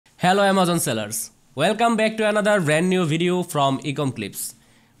Hello Amazon sellers, welcome back to another brand new video from Ecom Clips.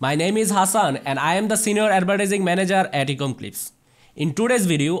 My name is Hassan and I am the Senior Advertising Manager at Ecom Clips. In today's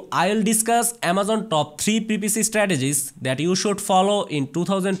video, I will discuss Amazon top 3 PPC strategies that you should follow in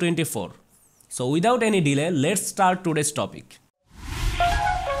 2024. So without any delay, let's start today's topic.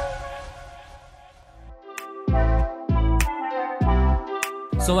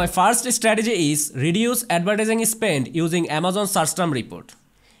 So my first strategy is reduce advertising spend using Amazon search term report.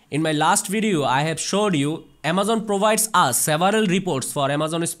 In my last video, I have showed you Amazon provides us several reports for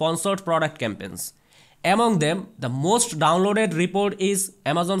Amazon sponsored product campaigns. Among them, the most downloaded report is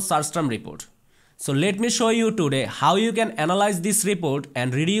Amazon search term report. So let me show you today how you can analyze this report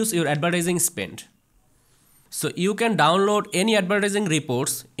and reduce your advertising spend. So you can download any advertising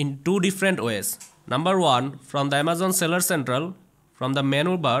reports in two different ways. Number one, from the Amazon Seller Central, from the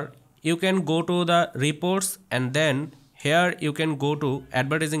menu bar, you can go to the reports and then here you can go to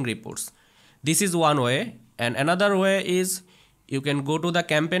advertising reports. This is one way, and another way is you can go to the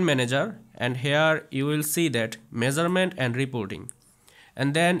campaign manager and here you will see that measurement and reporting.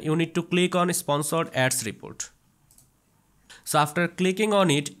 And then you need to click on sponsored ads report. So after clicking on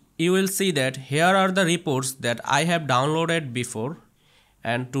it, you will see that here are the reports that I have downloaded before.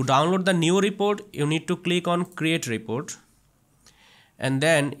 And to download the new report, you need to click on create report. And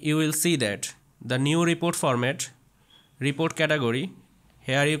then you will see that the new report format, report category,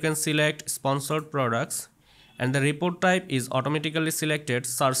 here you can select sponsored products and the report type is automatically selected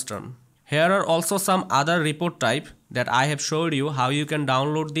search term. Here are also some other report type that I have showed you how you can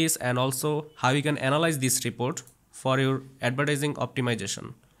download this and also how you can analyze this report for your advertising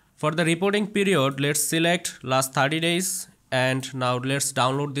optimization. For the reporting period, let's select last 30 days and now let's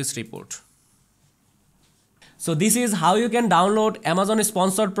download this report. So this is how you can download Amazon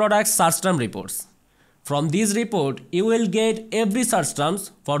sponsored products search term reports. From this report, you will get every search terms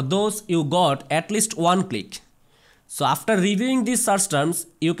for those you got at least one click. So after reviewing these search terms,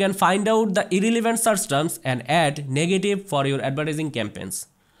 you can find out the irrelevant search terms and add negative for your advertising campaigns.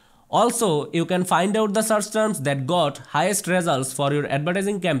 Also, you can find out the search terms that got highest results for your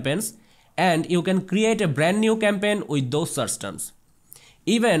advertising campaigns and you can create a brand new campaign with those search terms.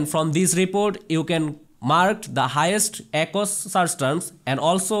 Even from this report, you can mark the highest ACoS search terms and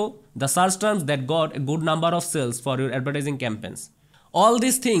also the search terms that got a good number of sales for your advertising campaigns. All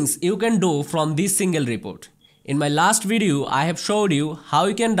these things you can do from this single report. In my last video, I have showed you how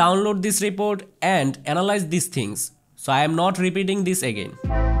you can download this report and analyze these things. So I am not repeating this again.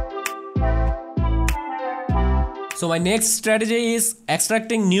 So my next strategy is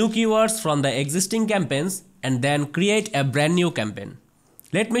extracting new keywords from the existing campaigns and then create a brand new campaign.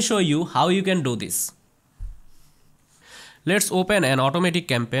 Let me show you how you can do this. Let's open an automatic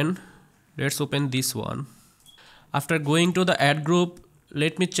campaign. Let's open this one. After going to the ad group,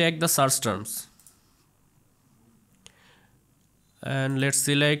 let me check the search terms. And let's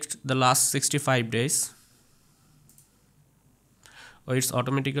select the last 65 days. Oh, it's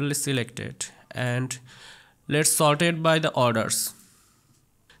automatically selected. And let's sort it by the orders.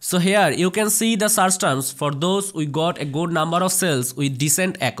 So here you can see the search terms for those we got a good number of sales with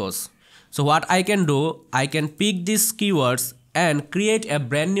decent ACoS. So what I can do, I can pick these keywords and create a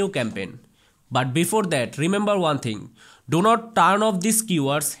brand new campaign. But before that, remember one thing, do not turn off these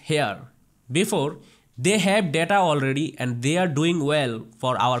keywords here. Before, they have data already and they are doing well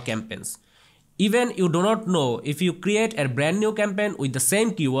for our campaigns. Even you do not know if you create a brand new campaign with the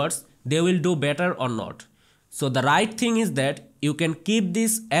same keywords, they will do better or not. So the right thing is that you can keep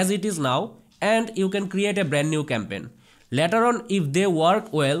this as it is now and you can create a brand new campaign. Later on, if they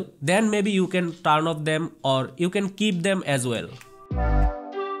work well, then maybe you can turn off them or you can keep them as well.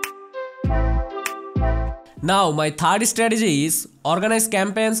 Now, my third strategy is organize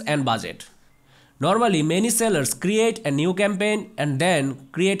campaigns and budget. Normally, many sellers create a new campaign and then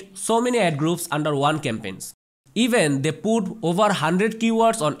create so many ad groups under one campaigns. Even they put over 100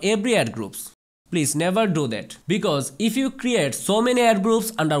 keywords on every ad groups. Please never do that, because if you create so many ad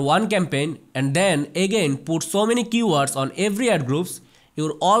groups under one campaign and then again put so many keywords on every ad groups,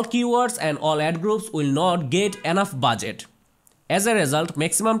 your all keywords and all ad groups will not get enough budget. As a result,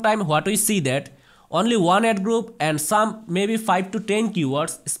 maximum time what we see that only one ad group and some maybe 5 to 10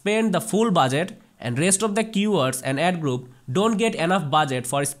 keywords spend the full budget and rest of the keywords and ad group don't get enough budget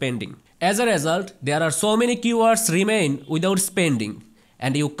for spending. As a result, there are so many keywords remain without spending.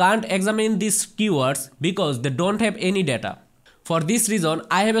 And you can't examine these keywords because they don't have any data. For this reason,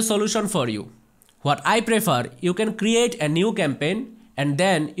 I have a solution for you. What I prefer, you can create a new campaign and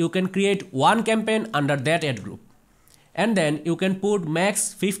then you can create one campaign under that ad group. And then you can put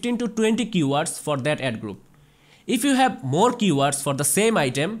max 15 to 20 keywords for that ad group. If you have more keywords for the same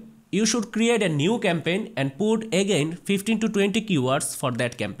item, you should create a new campaign and put again 15 to 20 keywords for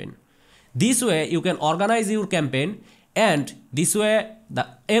that campaign. This way you can organize your campaign, and this way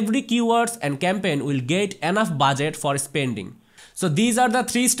every keywords and campaign will get enough budget for spending. So these are the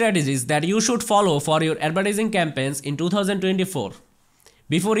 3 strategies that you should follow for your advertising campaigns in 2024.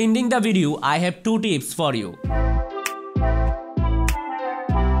 Before ending the video, I have 2 tips for you.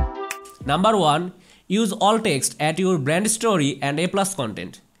 Number 1, use alt text at your brand story and A+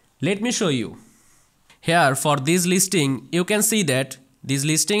 content. Let me show you. Here for this listing, you can see that this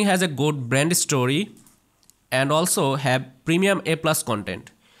listing has a good brand story and also have premium A+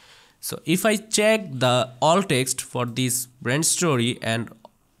 content. So if I check the alt text for this brand story and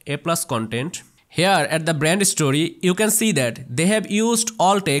A+ content, here at the brand story, you can see that they have used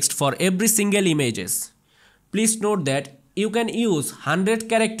alt text for every single images. Please note that you can use 100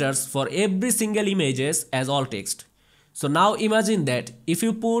 characters for every single images as alt text. So now imagine that if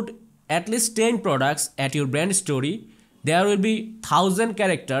you put at least 10 products at your brand story, there will be 1000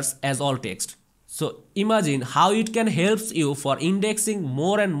 characters as alt text. So imagine how it can help you for indexing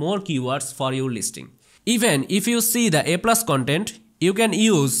more and more keywords for your listing. Even if you see the A+ content, you can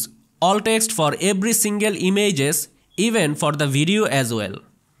use alt text for every single images, even for the video as well.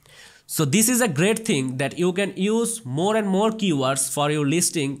 So this is a great thing that you can use more and more keywords for your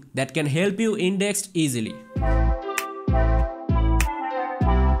listing that can help you index easily.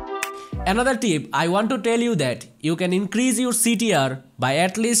 Another tip I want to tell you that you can increase your CTR by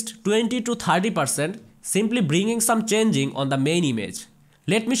at least 20 to 30% simply bringing some changing on the main image.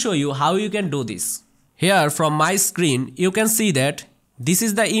 Let me show you how you can do this. Here from my screen you can see that this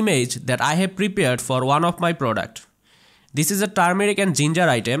is the image that I have prepared for one of my product. This is a turmeric and ginger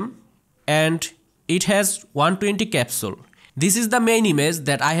item and it has 120 capsule. This is the main image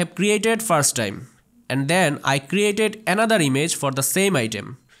that I have created first time, and then I created another image for the same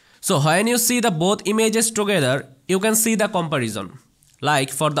item. So when you see the both images together, you can see the comparison. Like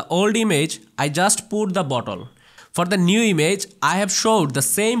for the old image, I just put the bottle. For the new image, I have showed the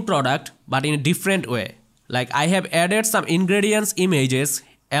same product but in a different way. Like I have added some ingredients images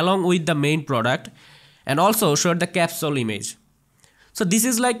along with the main product and also showed the capsule image. So this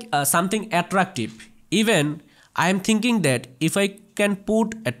is like something attractive. Even I am thinking that if I can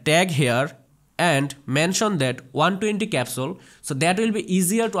put a tag here and mention that 120 capsule, so that will be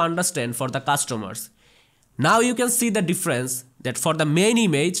easier to understand for the customers. Now you can see the difference that for the main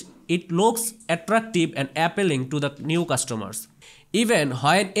image, it looks attractive and appealing to the new customers. Even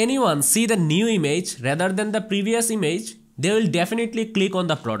when anyone see the new image rather than the previous image, they will definitely click on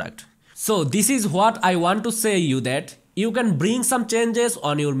the product. So this is what I want to say you, that you can bring some changes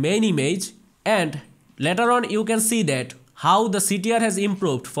on your main image and later on you can see that how the CTR has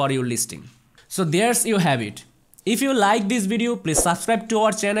improved for your listing. So there's you have it. If you like this video, please subscribe to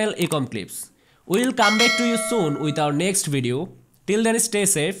our channel Ecom Clips. We will come back to you soon with our next video. Till then, stay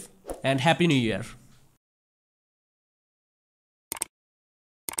safe and Happy New Year.